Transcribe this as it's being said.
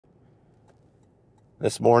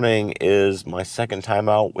This morning is my second time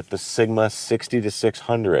out with the Sigma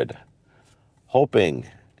 60-600, hoping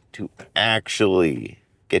to actually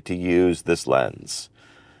get to use this lens.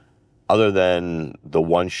 Other than the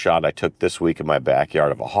one shot I took this week in my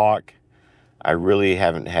backyard of a hawk, I really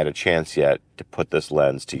haven't had a chance yet to put this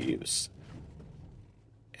lens to use.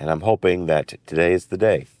 And I'm hoping that today is the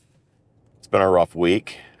day. It's been a rough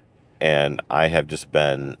week, and I have just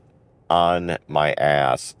been on my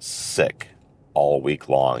ass sick all week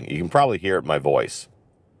long. You can probably hear it in my voice.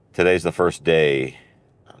 Today's the first day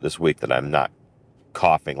this week that I'm not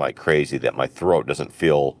coughing like crazy, that my throat doesn't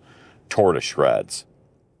feel tore to shreds.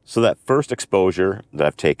 So that first exposure that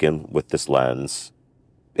I've taken with this lens,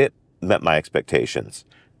 it met my expectations.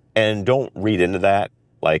 And don't read into that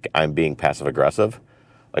like I'm being passive aggressive.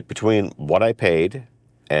 Like, between what I paid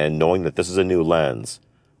and knowing that this is a new lens,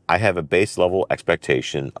 I have a base level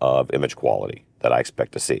expectation of image quality that I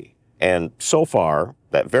expect to see. And so far,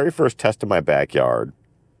 that very first test in my backyard,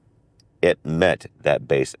 it met that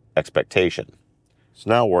base expectation. So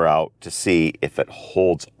now we're out to see if it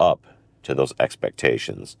holds up to those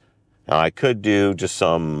expectations. Now, I could do just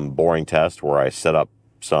some boring test where I set up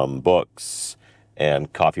some books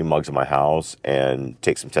and coffee mugs in my house and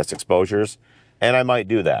take some test exposures, and I might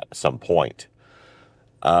do that at some point.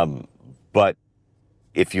 But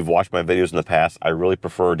if you've watched my videos in the past, I really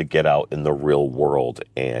prefer to get out in the real world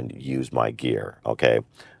and use my gear, okay?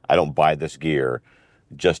 I don't buy this gear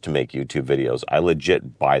just to make YouTube videos. I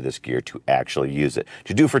legit buy this gear to actually use it,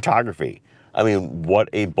 to do photography. I mean, what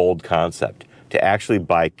a bold concept, to actually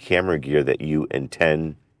buy camera gear that you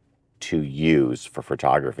intend to use for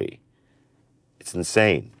photography. It's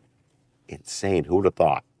insane. Insane. Who would have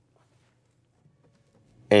thought?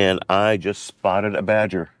 And I just spotted a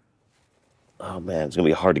badger. Oh man, it's gonna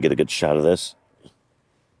be hard to get a good shot of this.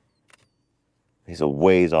 He's a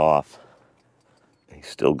ways off. He's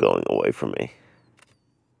still going away from me.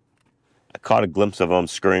 I caught a glimpse of him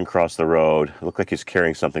scurrying across the road. It looked like he's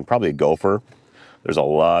carrying something, probably a gopher. There's a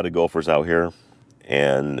lot of gophers out here,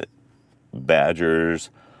 and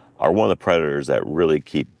badgers are one of the predators that really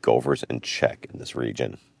keep gophers in check in this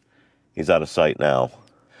region. He's out of sight now.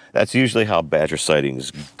 That's usually how badger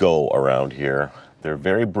sightings go around here. They're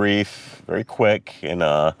very brief, very quick, and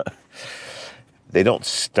they don't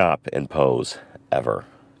stop and pose, ever.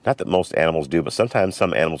 Not that most animals do, but sometimes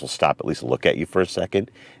some animals will stop, at least look at you for a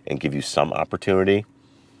second, and give you some opportunity.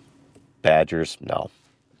 Badgers, no.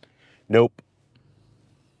 Nope.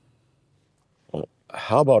 Well,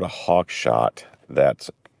 how about a hawk shot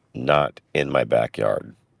that's not in my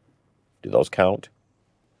backyard? Do those count?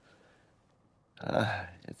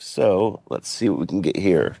 If so, let's see what we can get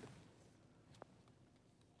here.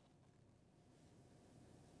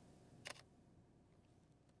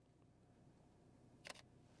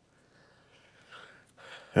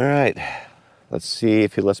 All right, let's see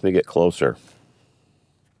if he lets me get closer.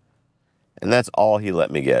 And that's all he let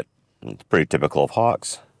me get. It's pretty typical of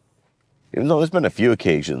hawks. Even though there's been a few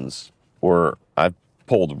occasions where I've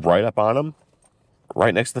pulled right up on him,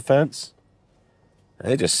 right next to the fence, and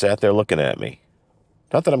they just sat there looking at me.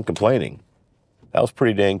 Not that I'm complaining. That was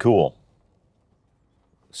pretty dang cool.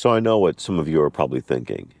 So I know what some of you are probably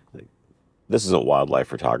thinking. Like, this isn't wildlife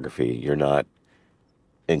photography. You're not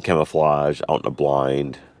in camouflage, out in a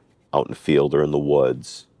blind, out in the field or in the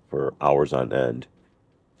woods for hours on end.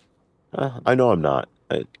 I know I'm not.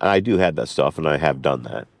 I do have that stuff, and I have done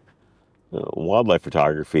that. Wildlife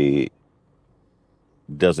photography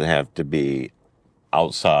doesn't have to be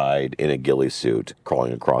outside in a ghillie suit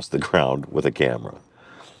crawling across the ground with a camera.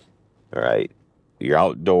 All right? You're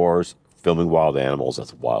outdoors filming wild animals.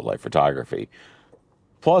 That's wildlife photography.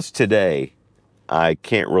 Plus, today, I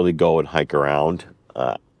can't really go and hike around.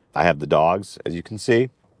 I have the dogs, as you can see.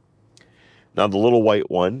 Now, the little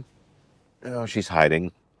white one, oh, she's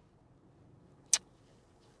hiding.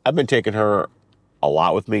 I've been taking her a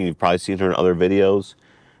lot with me. You've probably seen her in other videos.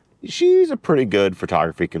 She's a pretty good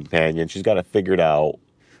photography companion. She's got it figured out.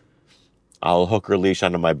 I'll hook her leash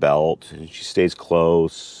onto my belt, and she stays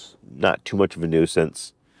close. Not too much of a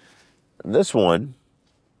nuisance. This one,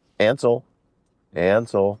 Ansel.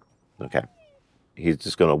 Okay. He's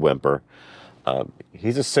just going to whimper.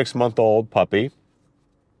 He's a 6-month-old puppy.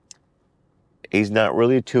 He's not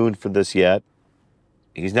really attuned for this yet.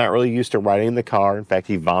 He's not really used to riding in the car. In fact,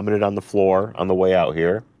 he vomited on the floor on the way out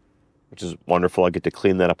here, which is wonderful. I get to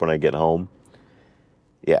clean that up when I get home.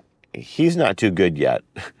 Yeah, he's not too good yet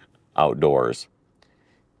outdoors.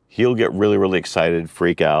 He'll get really, really excited,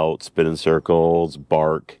 freak out, spin in circles,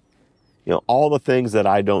 bark. You know, all the things that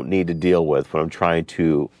I don't need to deal with when I'm trying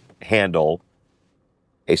to handle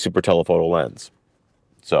a super telephoto lens.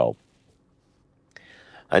 So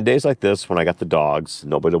On days like this, when I got the dogs,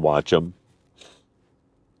 nobody to watch them,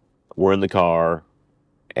 we're in the car,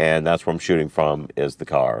 and that's where I'm shooting from, is the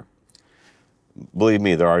car. Believe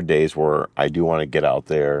me, there are days where I do want to get out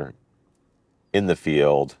there in the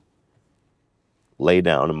field, lay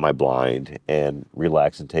down in my blind, and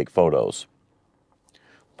relax and take photos.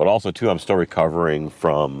 But also, too, I'm still recovering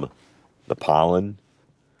from the pollen,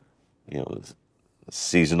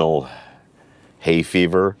 seasonal hay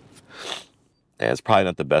fever. And it's probably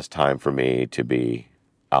not the best time for me to be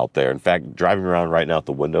out there. In fact, driving around right now with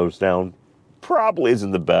the windows down probably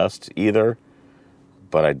isn't the best either.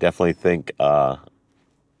 But I definitely think out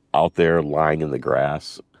there lying in the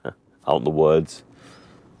grass, out in the woods,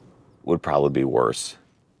 would probably be worse.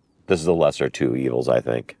 This is the lesser two evils, I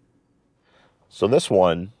think. So this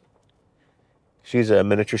one, she's a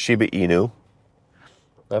miniature Shiba Inu.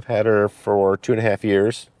 I've had her for 2.5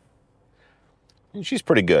 years. And she's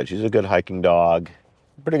pretty good. She's a good hiking dog,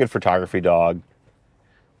 pretty good photography dog.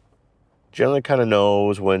 Generally kind of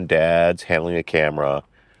knows when dad's handling a camera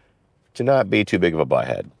to not be too big of a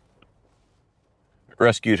butthead.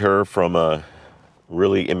 Rescued her from a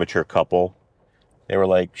really immature couple. They were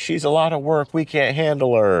like, she's a lot of work. We can't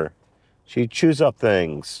handle her. She chews up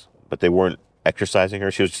things. But they weren't exercising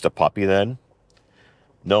her. She was just a puppy then.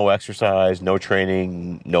 No exercise, no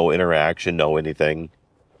training, no interaction, no anything.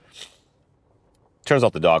 Turns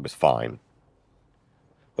out the dog was fine.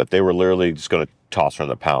 But they were literally just going to toss her in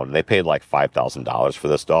the pound. And they paid like $5,000 for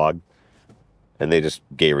this dog. And they just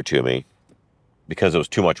gave her to me because it was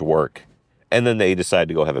too much work. And then they decided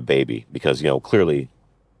to go have a baby because, clearly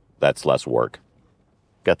that's less work.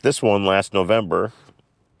 Got this one last November.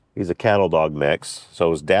 He's a cattle dog mix.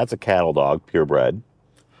 So his dad's a cattle dog, purebred.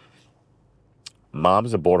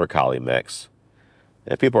 Mom's a border collie mix.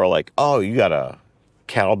 And people are like, oh, you got a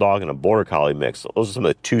cattle dog and a border collie mix. Those are some of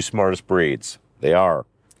the two smartest breeds. They are.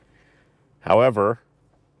 However,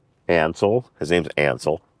 Ansel, his name's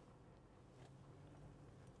Ansel.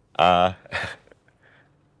 I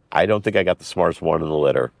don't think I got the smartest one in the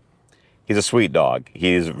litter. He's a sweet dog.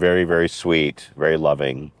 He's very, very sweet, very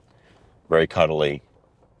loving, very cuddly.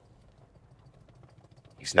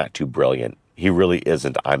 He's not too brilliant. He really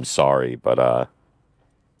isn't. I'm sorry, but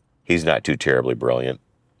he's not too terribly brilliant.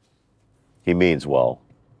 He means well.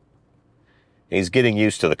 He's getting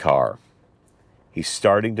used to the car. He's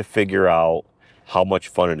starting to figure out how much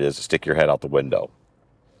fun it is to stick your head out the window.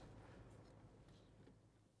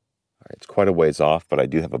 All right, it's quite a ways off, but I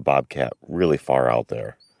do have a bobcat really far out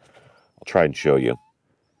there. I'll try and show you.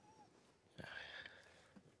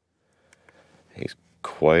 He's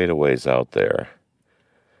quite a ways out there.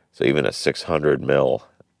 So even a 600 mil,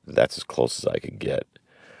 that's as close as I could get.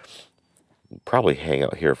 Probably hang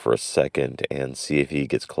out here for a second and see if he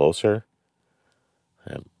gets closer.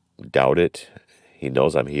 I doubt it. He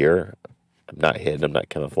knows I'm here. I'm not hidden. I'm not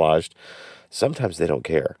camouflaged. Sometimes they don't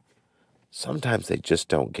care. Sometimes they just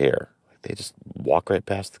don't care. They just walk right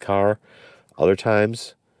past the car. Other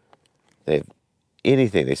times, they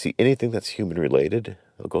see anything that's human related,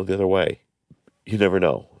 they'll go the other way. You never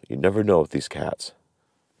know. You never know with these cats.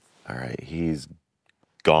 All right, he's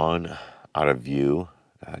gone out of view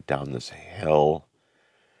down this hill.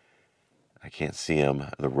 I can't see him.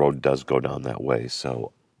 The road does go down that way,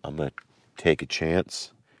 so I'm going to take a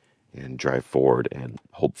chance and drive forward and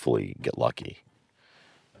hopefully get lucky.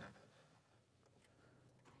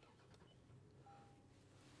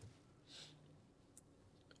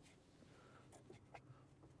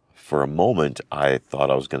 For a moment, I thought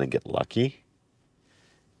I was going to get lucky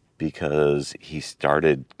because he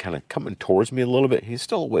started kind of coming towards me a little bit. He's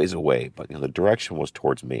still a ways away, but the direction was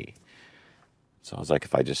towards me. So I was like,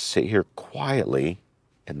 if I just sit here quietly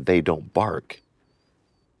and they don't bark,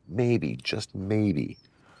 maybe, just maybe.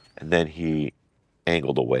 And then he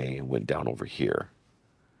angled away and went down over here.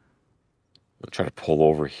 I'm going to try to pull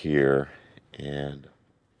over here and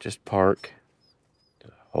just park.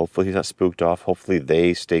 Hopefully he's not spooked off. Hopefully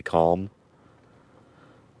they stay calm.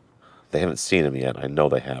 They haven't seen him yet. I know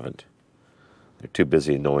they haven't. They're too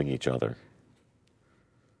busy knowing each other.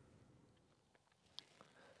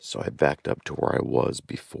 So I backed up to where I was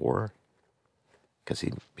before because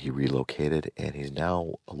he relocated and he's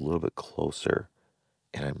now a little bit closer.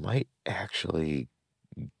 And I might actually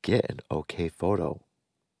get an okay photo.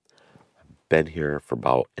 I've been here for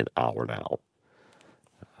about an hour now.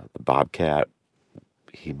 The bobcat,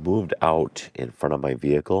 he moved out in front of my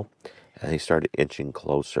vehicle and he started inching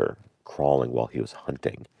closer, crawling while he was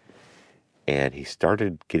hunting. And he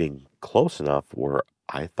started getting close enough where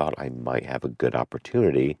I thought I might have a good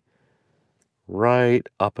opportunity right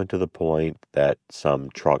up until the point that some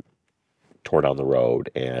truck tore down the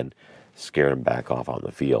road and scared him back off on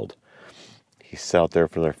the field. He sat out there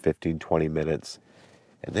for another 15, 20 minutes,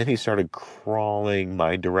 and then he started crawling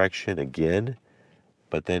my direction again,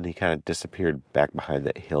 but then he kind of disappeared back behind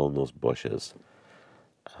that hill and those bushes.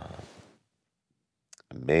 I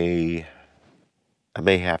may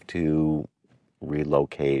have to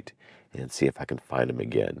relocate and see if I can find him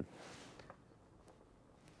again.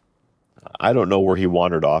 I don't know where he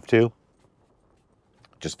wandered off to.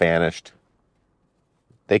 Just vanished.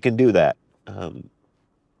 They can do that.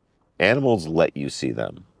 Animals let you see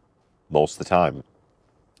them most of the time.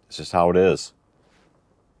 It's just how it is.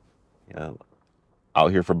 You know,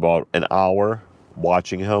 out here for about an hour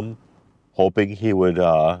watching him, hoping he would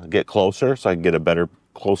get closer so I can get a better,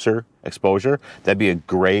 closer exposure. That'd be a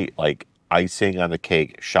great, like, icing on the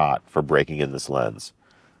cake shot for breaking in this lens.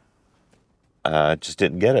 Just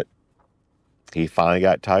didn't get it. He finally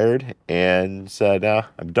got tired and said,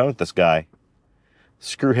 I'm done with this guy.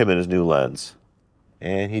 Screw him and his new lens.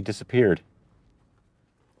 And he disappeared.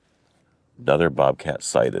 Another bobcat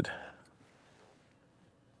sighted.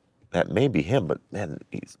 That may be him, but man,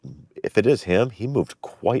 if it is him, he moved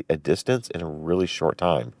quite a distance in a really short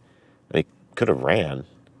time. And he could have ran.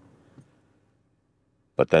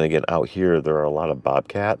 But then again, out here, there are a lot of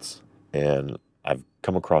bobcats, and I've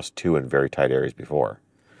come across two in very tight areas before.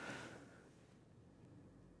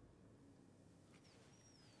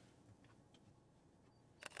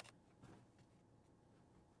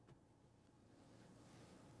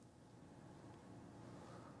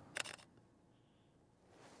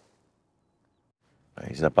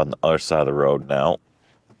 He's up on the other side of the road now.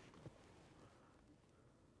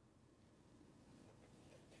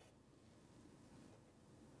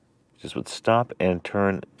 Just would stop and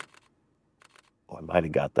turn. Oh, I might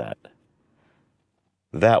have got that.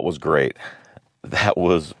 That was great. That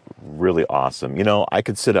was really awesome. You know, I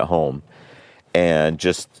could sit at home and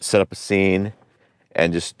just set up a scene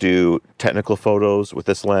and just do technical photos with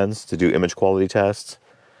this lens to do image quality tests.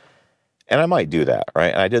 And I might do that,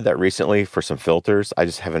 right? And I did that recently for some filters. I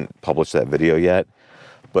just haven't published that video yet.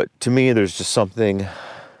 But to me, there's just something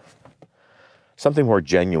more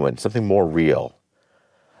genuine, something more real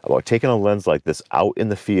about taking a lens like this out in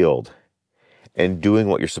the field and doing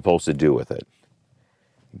what you're supposed to do with it.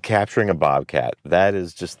 Capturing a bobcat,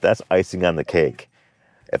 that's icing on the cake.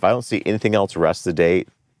 If I don't see anything else rest of the day,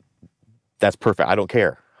 that's perfect. I don't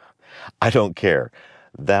care.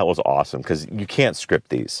 That was awesome because you can't script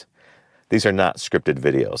these. These are not scripted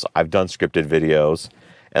videos. I've done scripted videos,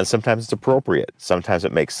 and sometimes it's appropriate. Sometimes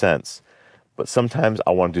it makes sense. But sometimes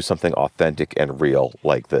I want to do something authentic and real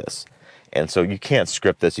like this. And so you can't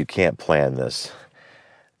script this. You can't plan this.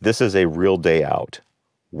 This is a real day out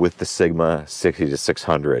with the Sigma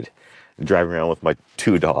 60-600, driving around with my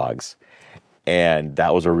two dogs. And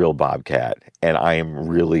that was a real bobcat. And I am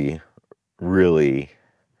really, really,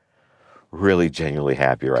 really genuinely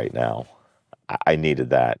happy right now. I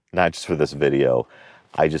needed that, not just for this video.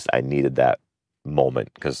 I needed that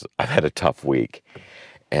moment because I've had a tough week,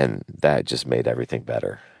 and that just made everything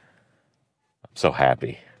better. I'm so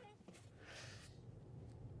happy.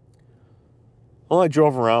 Well, I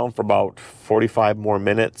drove around for about 45 more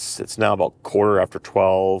minutes. It's now about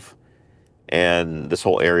 12:15, and this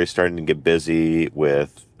whole area is starting to get busy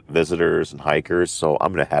with visitors and hikers, so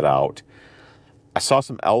I'm going to head out. I saw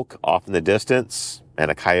some elk off in the distance and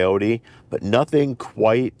a coyote, but nothing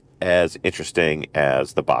quite as interesting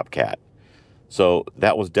as the bobcat. So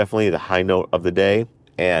that was definitely the high note of the day.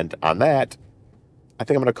 And on that, I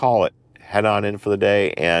think I'm going to call it. Head on in for the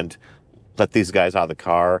day and let these guys out of the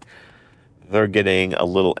car. They're getting a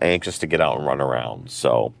little anxious to get out and run around.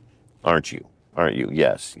 So aren't you?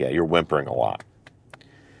 Yes. Yeah, you're whimpering a lot.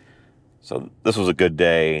 So this was a good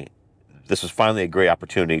day. This was finally a great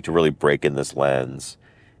opportunity to really break in this lens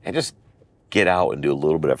and just get out and do a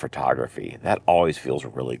little bit of photography. That always feels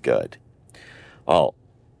really good. Well,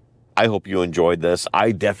 I hope you enjoyed this.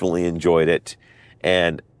 I definitely enjoyed it.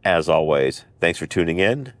 And as always, thanks for tuning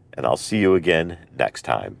in, and I'll see you again next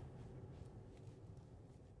time.